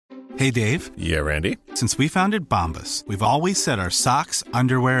Hey, Dave. Yeah, Randy. Since we founded Bombas, we've always said our socks,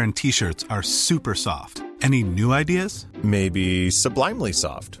 underwear, and T-shirts are super soft. Any new ideas? Maybe sublimely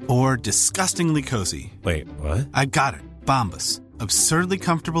soft. Or disgustingly cozy. Wait, what? I got it. Bombas. Absurdly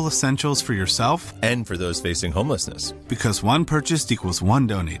comfortable essentials for yourself and for those facing homelessness. Because one purchased equals one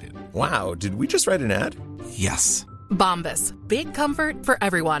donated. Wow, did we just write an ad? Yes. Bombas. Big comfort for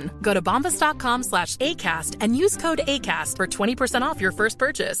everyone. Go to bombas.com/ACAST and use code ACAST for 20% off your first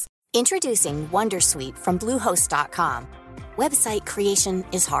purchase. Introducing Wondersuite from Bluehost.com. Website creation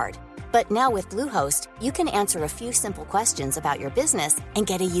is hard, but now with Bluehost, you can answer a few simple questions about your business and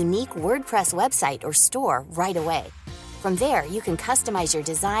get a unique WordPress website or store right away. From there, you can customize your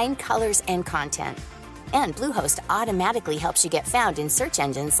design, colors, and content. And Bluehost automatically helps you get found in search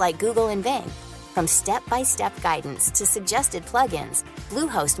engines like Google and Bing. From step-by-step guidance to suggested plugins,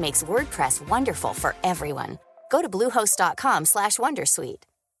 Bluehost makes WordPress wonderful for everyone. Go to bluehost.com/wondersuite.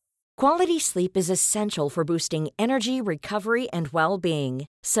 Quality sleep is essential for boosting energy, recovery, and well-being.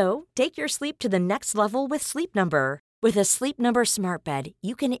 So, take your sleep to the next level with Sleep Number. With a Sleep Number smart bed,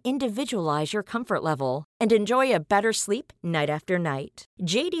 you can individualize your comfort level and enjoy a better sleep night after night.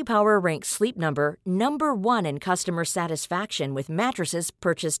 J.D. Power ranks Sleep Number number 1 in customer satisfaction with mattresses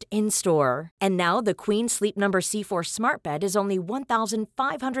purchased in-store. And now the Queen Sleep Number C4 smart bed is only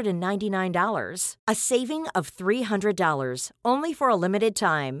 $1,599, a saving of $300, only for a limited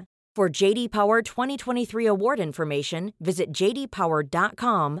time. For J.D. Power 2023 award information, visit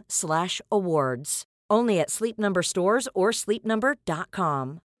jdpower.com/awards. Only at Sleep Number stores or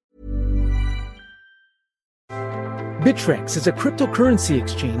sleepnumber.com. Bittrex is a cryptocurrency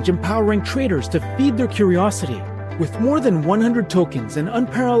exchange empowering traders to feed their curiosity. With more than 100 tokens and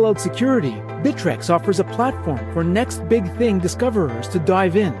unparalleled security, Bittrex offers a platform for next big thing discoverers to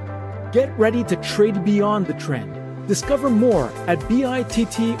dive in. Get ready to trade beyond the trend. Discover more at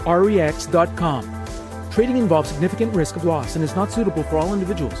bittrex.com. Trading involves significant risk of loss and is not suitable for all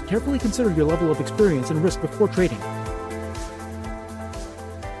individuals. Carefully consider your level of experience and risk before trading.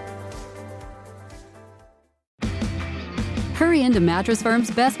 Hurry into Mattress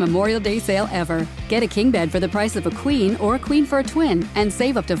Firm's best Memorial Day sale ever. Get a king bed for the price of a queen or a queen for a twin and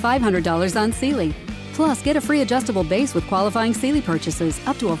save up to $500 on Sealy. Plus, get a free adjustable base with qualifying Sealy purchases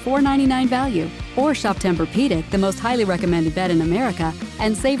up to a $499 value. Or shop Tempur-Pedic, the most highly recommended bed in America,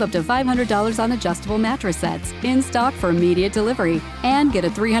 and save up to $500 on adjustable mattress sets in stock for immediate delivery. And get a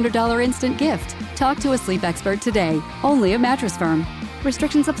 $300 instant gift. Talk to a sleep expert today, only at Mattress Firm.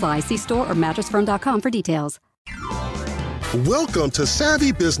 Restrictions apply. See store or mattressfirm.com for details. Welcome to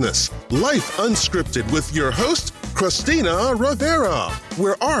Savvy Business, Life Unscripted with your host, Christina Rivera,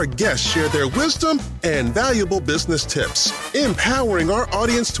 where our guests share their wisdom and valuable business tips, empowering our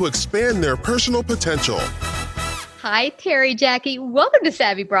audience to expand their personal potential. Hi, Terri, Jacke. Welcome to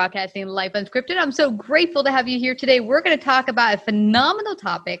Savvy Broadcasting Life Unscripted. I'm so grateful to have you here today. We're going to talk about a phenomenal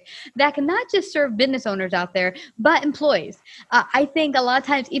topic that can not just serve business owners out there, but employees. I think a lot of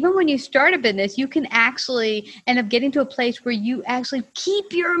times, even when you start a business, you can actually end up getting to a place where you actually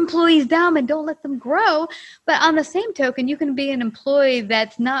keep your employees down and don't let them grow. But on the same token, you can be an employee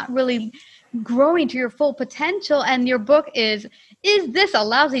that's not really growing to your full potential. And your book is this a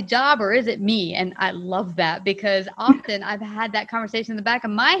lousy job or is it me? And I love that because often I've had that conversation in the back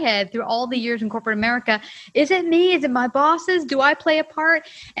of my head through all the years in corporate America. Is it me? Is it my bosses? Do I play a part?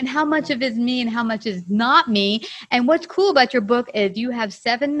 And how much of it is me and how much is not me? And what's cool about your book is you have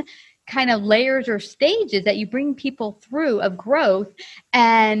 7 kind of layers or stages that you bring people through of growth,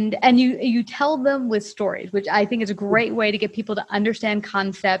 and you tell them with stories, which I think is a great way to get people to understand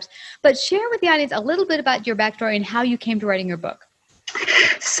concepts. But share with the audience a little bit about your backstory and how you came to writing your book.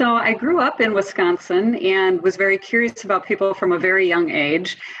 So I grew up in Wisconsin and was very curious about people from a very young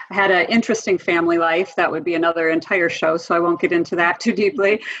age. I had an interesting family life. That would be another entire show, so I won't get into that too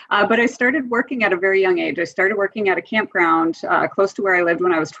deeply. But I started working at a very young age. I started working at a campground close to where I lived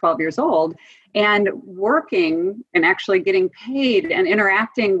when I was 12 years old. And working and actually getting paid and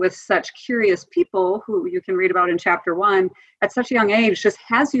interacting with such curious people who you can read about in chapter 1 at such a young age just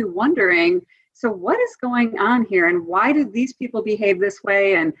has you wondering, so what is going on here? And why do these people behave this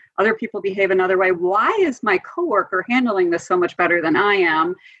way and other people behave another way? Why is my coworker handling this so much better than I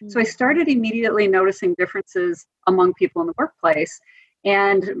am? So I started immediately noticing differences among people in the workplace.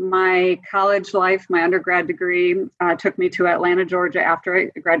 And my college life, my undergrad degree, took me to Atlanta, Georgia after I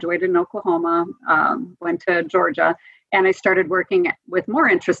graduated in Oklahoma, went to Georgia, and I started working with more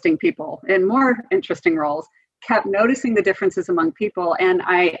interesting people in more interesting roles. Kept noticing the differences among people. And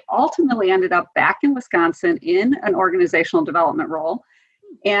I ultimately ended up back in Wisconsin in an organizational development role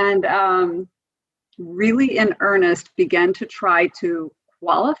and really in earnest began to try to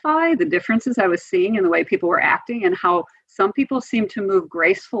qualify the differences I was seeing in the way people were acting and how some people seem to move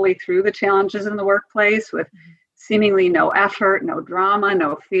gracefully through the challenges in the workplace with seemingly no effort, no drama,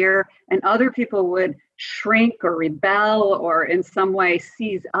 no fear, and other people would shrink or rebel or in some way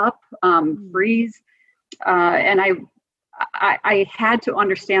seize up, freeze. And I had to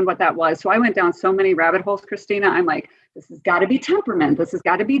understand what that was. So I went down so many rabbit holes, Christina. I'm like, this has got to be temperament. This has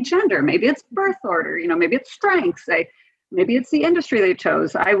got to be gender. Maybe it's birth order. Maybe it's strengths. Maybe it's the industry they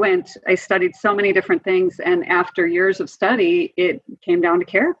chose. I studied so many different things. And after years of study, it came down to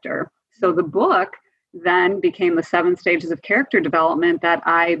character. So the book then became the 7 stages of character development that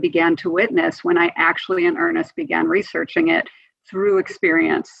I began to witness when I actually in earnest began researching it through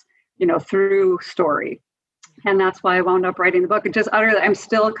experience, through story. And that's why I wound up writing the book. I'm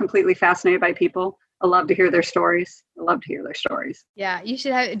still completely fascinated by people. I love to hear their stories. Yeah, you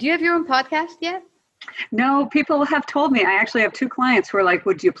should have. Do you have your own podcast yet? No, people have told me. I actually have 2 clients who are like,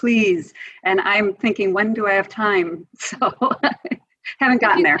 would you please? And I'm thinking, when do I have time? So haven't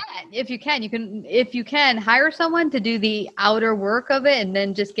gotten there. If you can hire someone to do the outer work of it and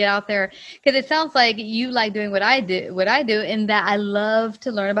then just get out there. Because it sounds like you like doing what I do in that I love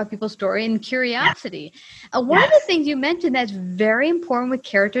to learn about people's story and curiosity. One of the things you mentioned that's very important with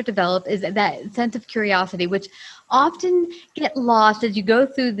character develop is that sense of curiosity, which often get lost as you go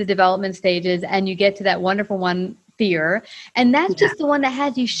through the development stages and you get to that wonderful one, fear. And that's just the one that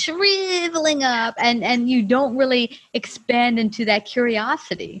has you shriveling up and you don't really expand into that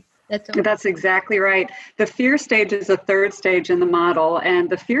curiosity. That's exactly right. The fear stage is a 3rd stage in the model. And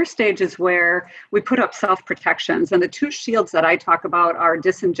the fear stage is where we put up self-protections. And the 2 shields that I talk about are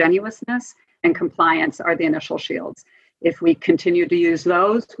disingenuousness and compliance are the initial shields. If we continue to use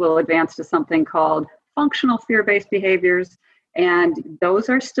those, we'll advance to something called functional fear-based behaviors. And those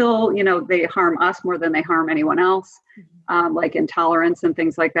are still, they harm us more than they harm anyone else, like intolerance and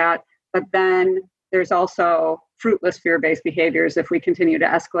things like that. But then there's also fruitless fear-based behaviors if we continue to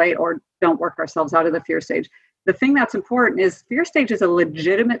escalate or don't work ourselves out of the fear stage. The thing that's important is fear stage is a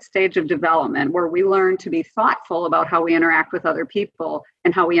legitimate stage of development where we learn to be thoughtful about how we interact with other people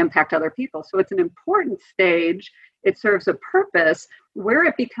and how we impact other people. So it's an important stage. It serves a purpose. Where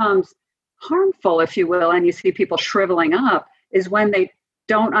it becomes harmful, if you will, and you see people shriveling up, is when they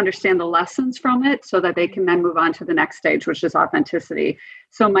don't understand the lessons from it so that they can then move on to the next stage, which is authenticity.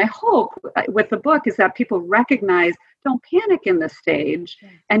 So my hope with the book is that people recognize, don't panic in this stage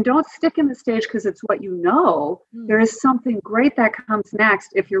and don't stick in the stage because it's what you know. There is something great that comes next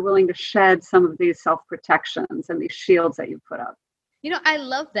if you're willing to shed some of these self-protections and these shields that you put up. I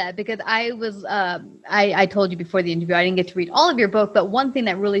love that because I told you before the interview, I didn't get to read all of your book, but one thing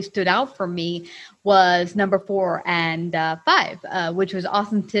that really stood out for me was number 4 and 5, which was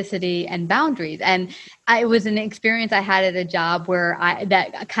authenticity and boundaries. And it was an experience I had at a job where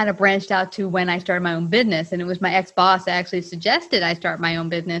that kind of branched out to when I started my own business. And it was my ex-boss that actually suggested I start my own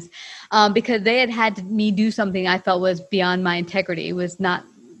business because they had me do something I felt was beyond my integrity. It was not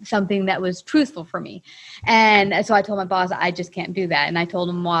something that was truthful for me. And so I told my boss, I just can't do that. And I told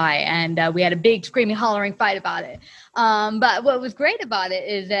him why. And we had a big screaming, hollering fight about it. But what was great about it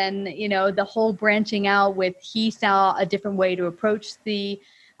is then, the whole branching out with he saw a different way to approach the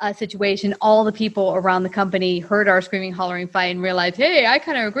situation. All the people around the company heard our screaming, hollering fight and realized, hey, I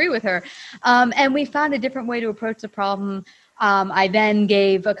kind of agree with her. And we found a different way to approach the problem. I then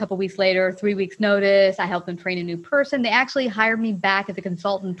gave a couple weeks later, 3 weeks notice. I helped them train a new person. They actually hired me back as a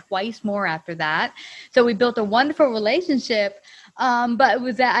consultant twice more after that. So we built a wonderful relationship. But it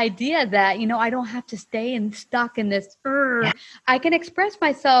was that idea that, I don't have to stay stuck in this. I can express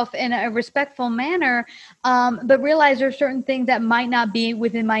myself in a respectful manner, but realize there are certain things that might not be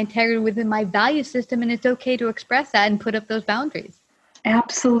within my integrity, within my value system. And it's okay to express that and put up those boundaries.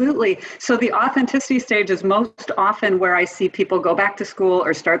 Absolutely. So the authenticity stage is most often where I see people go back to school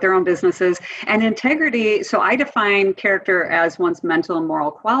or start their own businesses. And integrity, so I define character as one's mental and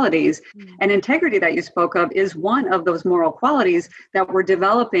moral qualities. And integrity that you spoke of is one of those moral qualities that we're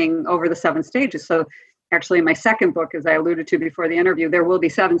developing over the 7 stages. So actually in my second book, as I alluded to before the interview, there will be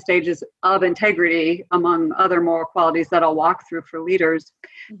 7 stages of integrity among other moral qualities that I'll walk through for leaders.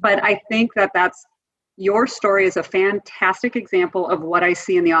 But I think that's your story is a fantastic example of what I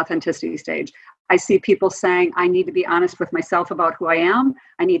see in the authenticity stage. I see people saying, I need to be honest with myself about who I am.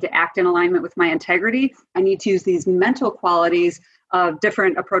 I need to act in alignment with my integrity. I need to use these mental qualities of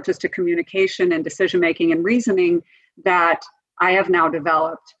different approaches to communication and decision-making and reasoning that I have now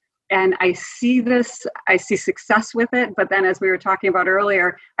developed. And I see success with it. But then as we were talking about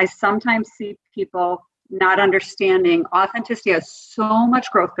earlier, I sometimes see people not understanding authenticity has so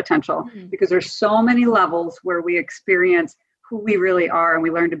much growth potential because there's so many levels where we experience who we really are, and we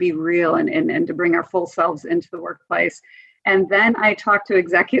learn to be real and to bring our full selves into the workplace. And then I talk to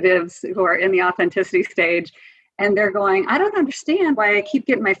executives who are in the authenticity stage, and they're going, I don't understand why I keep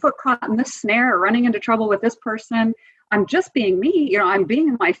getting my foot caught in this snare or running into trouble with this person. I'm just being me, I'm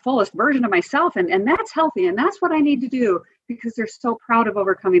being my fullest version of myself. And that's healthy. And that's what I need to do, because they're so proud of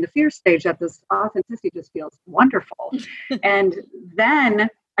overcoming the fear stage that this authenticity just feels wonderful. And then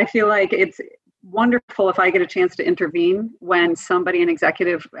I feel like it's wonderful if I get a chance to intervene when somebody, an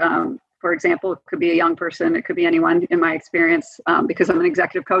executive, for example, it could be a young person, it could be anyone in my experience, because I'm an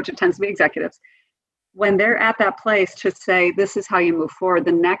executive coach, it tends to be executives. When they're at that place to say, this is how you move forward,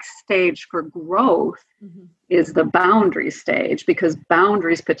 the next stage for growth is the boundary stage, because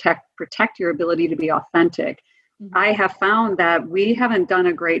boundaries protect your ability to be authentic. I have found that we haven't done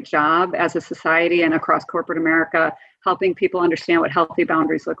a great job as a society and across corporate America helping people understand what healthy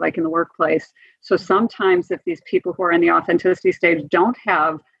boundaries look like in the workplace. So sometimes if these people who are in the authenticity stage don't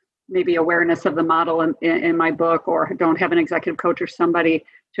have maybe awareness of the model in my book, or don't have an executive coach or somebody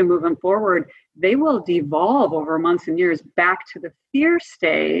to move them forward, they will devolve over months and years back to the fear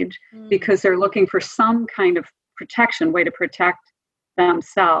stage because they're looking for some kind of protection, way to protect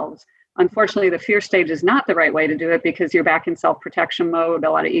themselves. Unfortunately, the fear stage is not the right way to do it, because you're back in self-protection mode, a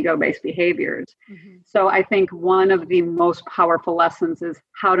lot of ego-based behaviors. So I think one of the most powerful lessons is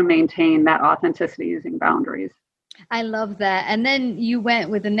how to maintain that authenticity using boundaries. I love that. And then you went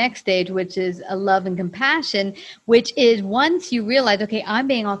with the next stage, which is a love and compassion, which is once you realize, okay, I'm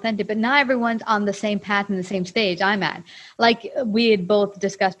being authentic, but not everyone's on the same path and the same stage I'm at. Like we had both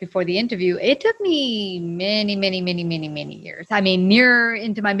discussed before the interview, it took me many years. I mean, near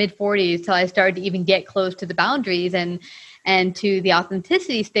into my mid 40s till I started to even get close to the boundaries and to the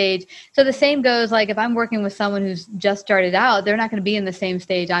authenticity stage. So the same goes, like if I'm working with someone who's just started out, they're not going to be in the same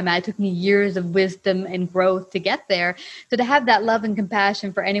stage I'm at. It took me years of wisdom and growth to get there. So to have that love and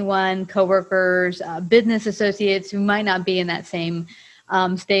compassion for anyone, coworkers, business associates who might not be in that same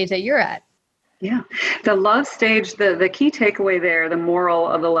stage that you're at. Yeah. The love stage, the key takeaway there, the moral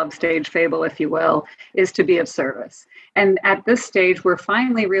of the love stage fable, if you will, is to be of service. And at this stage, we're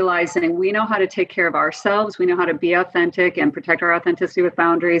finally realizing we know how to take care of ourselves. We know how to be authentic and protect our authenticity with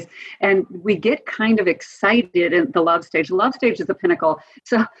boundaries. And we get kind of excited in the love stage. The love stage is the pinnacle.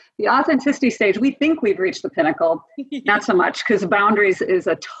 So the authenticity stage, we think we've reached the pinnacle. Not so much, because boundaries is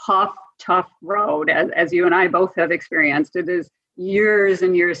a tough road, as you and I both have experienced. It is years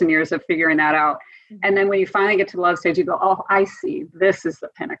and years and years of figuring that out. And then when you finally get to the love stage, you go, oh, I see. This is the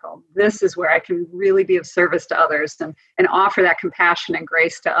pinnacle. This is where I can really be of service to others and offer that compassion and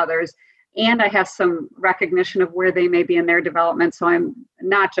grace to others. And I have some recognition of where they may be in their development. So I'm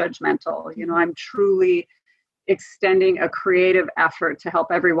not judgmental. I'm truly extending a creative effort to help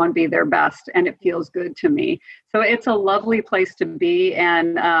everyone be their best. And it feels good to me. So it's a lovely place to be.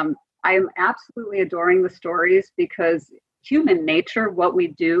 And I'm absolutely adoring the stories, because human nature, what we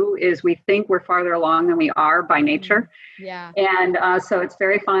do is we think we're farther along than we are by nature. Yeah. And so it's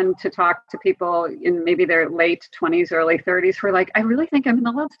very fun to talk to people in maybe their late 20s, early 30s who are like, I really think I'm in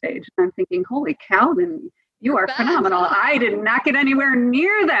the love stage. And I'm thinking, holy cow, then you are phenomenal. I did not get anywhere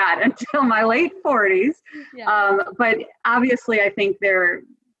near that until my late 40s. Yeah. But obviously, I think they're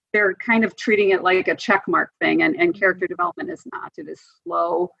kind of treating it like a check mark thing, and character development is not. It is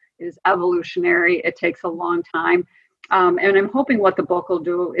slow. It is evolutionary. It takes a long time. And I'm hoping what the book will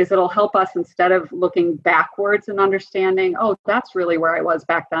do is it'll help us, instead of looking backwards and understanding, oh, that's really where I was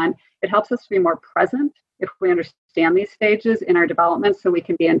back then. It helps us to be more present if we understand these stages in our development, so we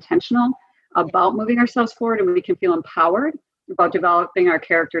can be intentional about moving ourselves forward, and we can feel empowered about developing our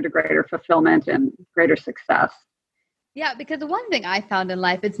character to greater fulfillment and greater success. Yeah, because the one thing I found in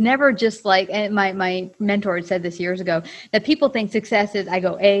life, it's never just like, and my mentor had said this years ago, that people think success is, I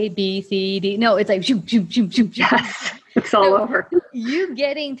go A, B, C, D. No, it's like, shoot. Yes, it's all over. You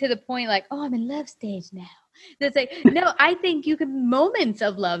getting to the point like, oh, I'm in love stage now. It's like, no, I think you can moments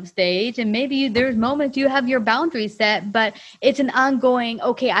of love stage, and maybe there's moments you have your boundaries set, but it's an ongoing,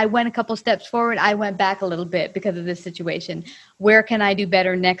 okay, I went a couple steps forward, I went back a little bit because of this situation. Where can I do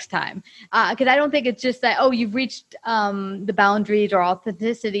better next time? Because I don't think it's just that, oh, you've reached the boundaries or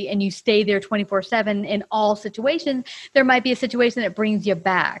authenticity and you stay there 24/7 in all situations. There might be a situation that brings you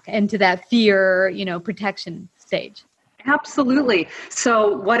back into that fear, protection stage. Absolutely.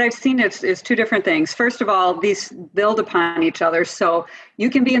 So what I've seen is two different things. First of all, these build upon each other. So you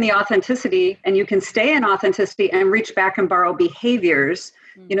can be in the authenticity, and you can stay in authenticity and reach back and borrow behaviors,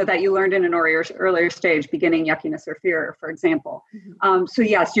 that you learned in an earlier stage, beginning yuckiness or fear, for example. So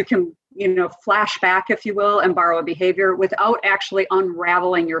yes, you can flash back, if you will, and borrow a behavior without actually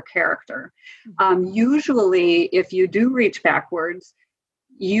unraveling your character. Usually, if you do reach backwards,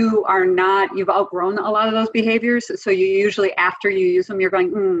 you've outgrown a lot of those behaviors. So you usually, after you use them, you're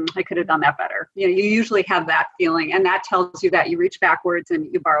going, I could have done that better. You usually have that feeling, and that tells you that you reach backwards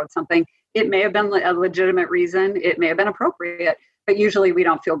and you borrowed something. It may have been a legitimate reason. It may have been appropriate, but usually we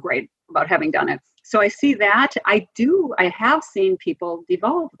don't feel great about having done it. So I see that. I have seen people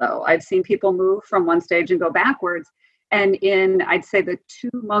devolve, though. I've seen people move from one stage and go backwards. And in, I'd say, the two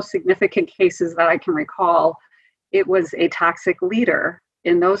most significant cases that I can recall, it was a toxic leader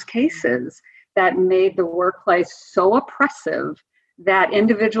in those cases that made the workplace so oppressive that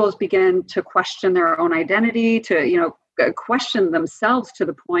individuals began to question their own identity, to question themselves to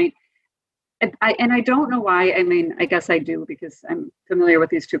the point. And I don't know why. I mean, I guess I do because I'm familiar with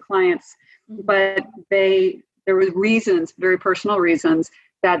these two clients, but there were reasons, very personal reasons,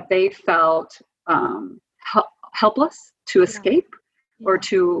 that they felt helpless to escape or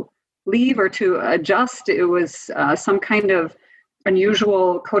to leave or to adjust. It was some kind of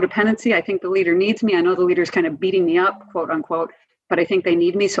unusual codependency. I think the leader needs me. I know the leader's kind of beating me up, quote unquote, but I think they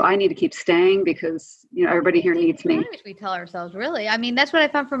need me. So I need to keep staying because, everybody here needs me. We tell ourselves, really. I mean, that's what I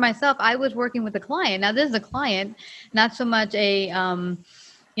found for myself. I was working with a client. Now, this is a client, not so much a,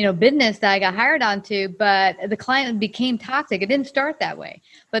 business that I got hired onto, but the client became toxic. It didn't start that way,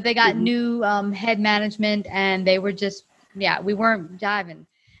 but they got new head management, and they were just, we weren't jiving.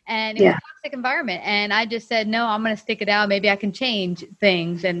 And it was a toxic environment. And I just said, no, I'm going to stick it out. Maybe I can change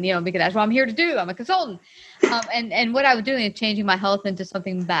things. And, because that's what I'm here to do. I'm a consultant. And what I was doing is changing my health into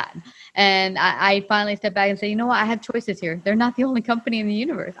something bad. And I finally stepped back and said, you know what? I have choices here. They're not the only company in the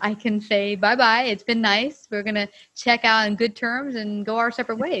universe. I can say, bye-bye. It's been nice. We're going to check out on good terms and go our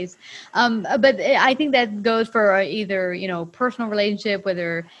separate ways. But I think that goes for either, personal relationship,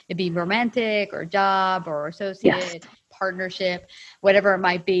 whether it be romantic or job or associate. Partnership, whatever it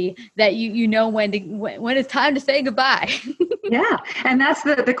might be, that you know when it's time to say goodbye. Yeah. And that's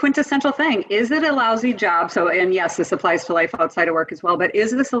the quintessential thing. Is it a lousy job? So, and yes, this applies to life outside of work as well, but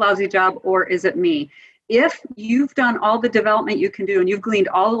is this a lousy job or is it me? If you've done all the development you can do and you've gleaned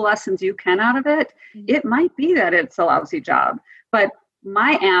all the lessons you can out of it, it might be that it's a lousy job. But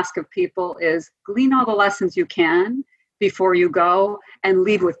my ask of people is glean all the lessons you can before you go and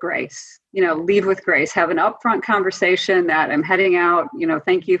leave with grace. Leave with grace, have an upfront conversation that I'm heading out,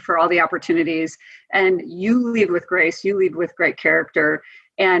 thank you for all the opportunities. And you leave with grace, you leave with great character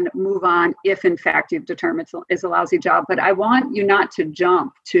and move on if in fact you've determined it's a lousy job. But I want you not to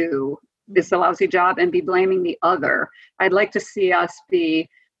jump to it's a lousy job and be blaming the other. I'd like to see us be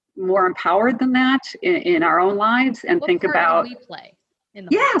more empowered than that in our own lives and think about. We play in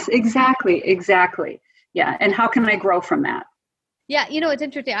the yes, exactly. Yeah. And how can I grow from that? Yeah, it's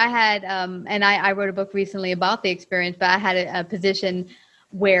interesting. I had, and I wrote a book recently about the experience, but I had a position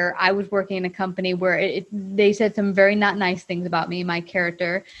where I was working in a company where they said some very not nice things about me, my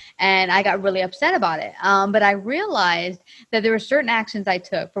character, and I got really upset about it. But I realized that there were certain actions I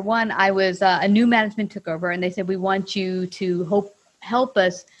took. For one, I was a new management took over, and they said, we want you to help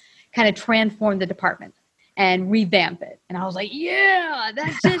us kind of transform the department and revamp it. And I was like, yeah,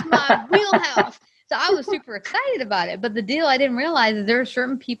 that's just my wheelhouse. So I was super excited about it. But the deal I didn't realize is there are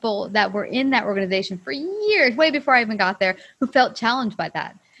certain people that were in that organization for years, way before I even got there, who felt challenged by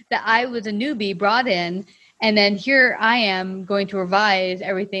that I was a newbie brought in. And then here I am going to revise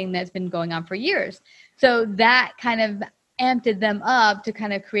everything that's been going on for years. So that kind of amped them up to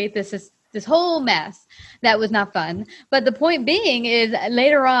kind of create this whole mess that was not fun. But the point being is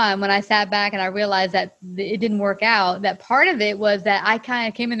later on when I sat back and I realized that it didn't work out, that part of it was that I kind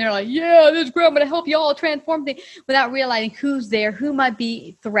of came in there like, yeah, this is great. I'm going to help you all transform things without realizing who's there, who might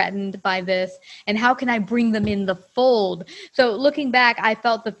be threatened by this, and how can I bring them in the fold. So looking back, I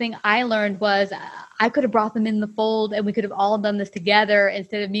felt the thing I learned was I could have brought them in the fold and we could have all done this together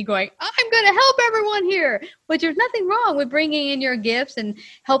instead of me going, I'm going to help everyone here, which there's nothing wrong with bringing in your gifts and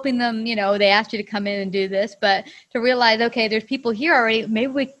helping them. They asked you to come in and do this, but to realize, okay, there's people here already.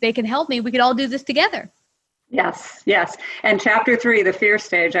 Maybe they can help me. We could all do this together. Yes. And chapter 3, the fear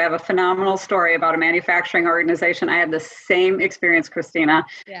stage, I have a phenomenal story about a manufacturing organization. I had the same experience, Christina.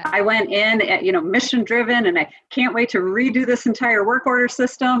 Yeah. I went in, mission driven, and I can't wait to redo this entire work order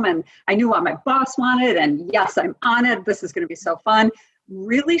system. And I knew what my boss wanted. And yes, I'm on it. This is going to be so fun.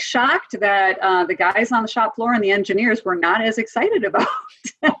 Really shocked that the guys on the shop floor and the engineers were not as excited about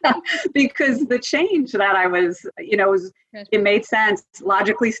because the change that I was, it made sense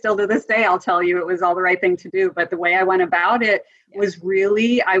logically. Still to this day, I'll tell you, it was all the right thing to do. But the way I went about it was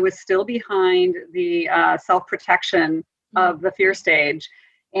really, I was still behind the self-protection of the fear stage.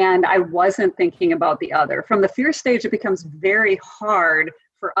 And I wasn't thinking about the other. From the fear stage, it becomes very hard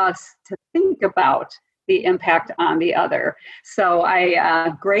for us to think about the impact on the other. So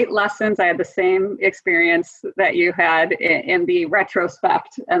great lessons. I had the same experience that you had in the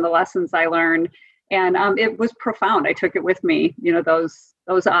retrospect and the lessons I learned. And it was profound. I took it with me. You know, those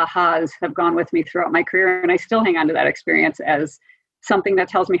ahas have gone with me throughout my career. And I still hang on to that experience as something that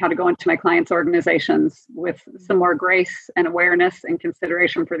tells me how to go into my clients' organizations with some more grace and awareness and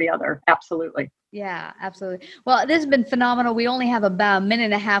consideration for the other. Absolutely. Yeah, absolutely. Well, this has been phenomenal. We only have about a minute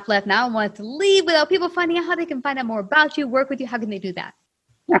and a half left. Now I want to leave without people finding out how they can find out more about you, work with you. How can they do that?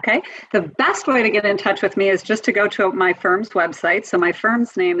 Okay. The best way to get in touch with me is just to go to my firm's website. So my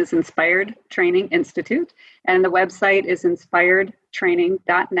firm's name is Inspired Training Institute, and the website is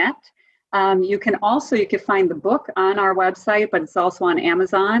inspiredtraining.net. You can find the book on our website, but it's also on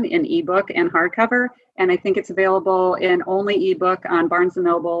Amazon in ebook and hardcover. And I think it's available in only ebook on Barnes &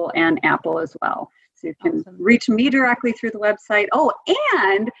 Noble and Apple as well. So you can reach me directly through the website. Oh,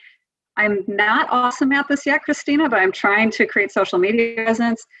 and I'm not awesome at this yet, Christina, but I'm trying to create social media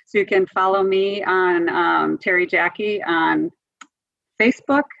presence. So you can follow me on Terri Jacke on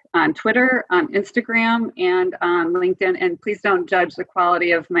Facebook, on Twitter, on Instagram, and on LinkedIn. And please don't judge the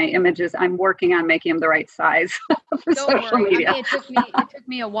quality of my images. I'm working on making them the right size for social media. It took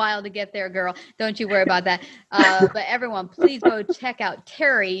me a while to get there, girl. Don't you worry about that. But everyone, please go check out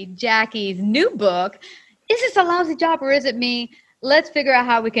Terri Jacke's new book. Is this a lousy job or is it me? Let's figure out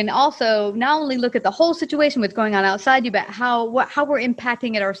how we can also not only look at the whole situation, what's going on outside you, but how we're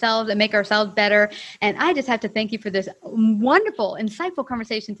impacting it ourselves and make ourselves better. And I just have to thank you for this wonderful, insightful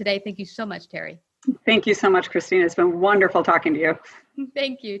conversation today. Thank you so much, Terri. Thank you so much, Christina. It's been wonderful talking to you.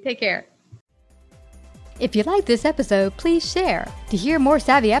 Thank you. Take care. If you like this episode, please share. To hear more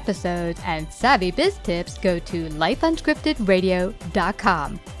Savvy episodes and Savvy Biz tips, go to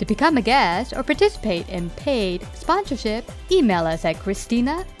lifeunscriptedradio.com. To become a guest or participate in paid sponsorship, email us at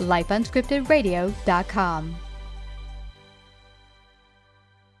christina@lifeunscriptedradio.com.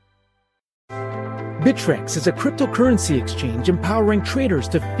 Bittrex is a cryptocurrency exchange empowering traders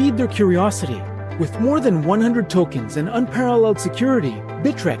to feed their curiosity. With more than 100 tokens and unparalleled security,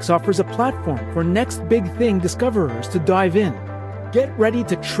 Bittrex offers a platform for next big thing discoverers to dive in. Get ready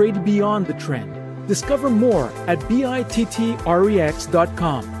to trade beyond the trend. Discover more at bittrex.com.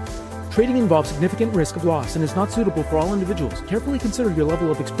 Trading involves significant risk of loss and is not suitable for all individuals. Carefully consider your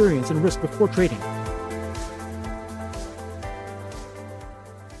level of experience and risk before trading.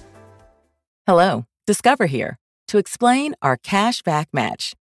 Hello, Discover here to explain our cash back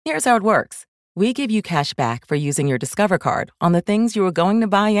match. Here's how it works. We give you cash back for using your Discover card on the things you were going to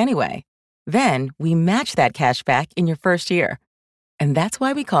buy anyway. Then we match that cash back in your first year. And that's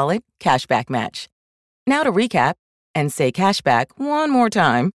why we call it Cashback Match. Now to recap and say cashback one more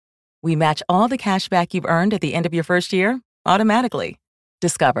time. We match all the cash back you've earned at the end of your first year automatically.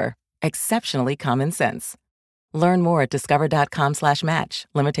 Discover. Exceptionally common sense. Learn more at discover.com/match.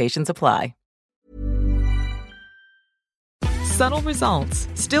 Limitations apply. Subtle results,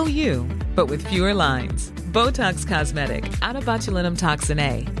 still you, but with fewer lines. Botox Cosmetic, onabotulinum toxin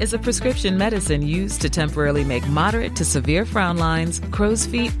A, is a prescription medicine used to temporarily make moderate to severe frown lines, crow's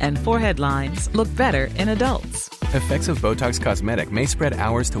feet, and forehead lines look better in adults. Effects of Botox Cosmetic may spread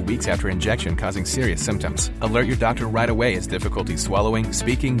hours to weeks after injection, causing serious symptoms. Alert your doctor right away as difficulty swallowing,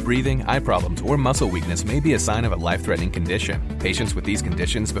 speaking, breathing, eye problems, or muscle weakness may be a sign of a life-threatening condition. Patients with these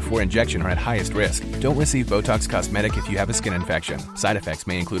conditions before injection are at highest risk. Don't receive Botox Cosmetic if you have a skin infection. Side effects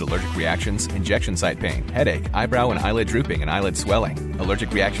may include allergic reactions, injection site pain, headache, eyebrow and eyelid drooping, and eyelid swelling.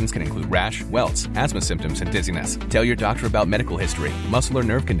 Allergic reactions can include rash, welts, asthma symptoms, and dizziness. Tell your doctor about medical history, muscle or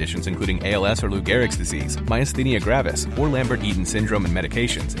nerve conditions including ALS or Lou Gehrig's disease, myasthenia gravis, or Lambert-Eaton syndrome, and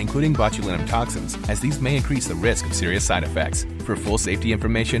medications, including botulinum toxins, as these may increase the risk of serious side effects. For full safety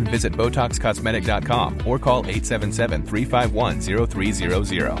information, visit BotoxCosmetic.com or call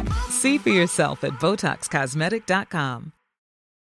 877-351-0300. See for yourself at BotoxCosmetic.com.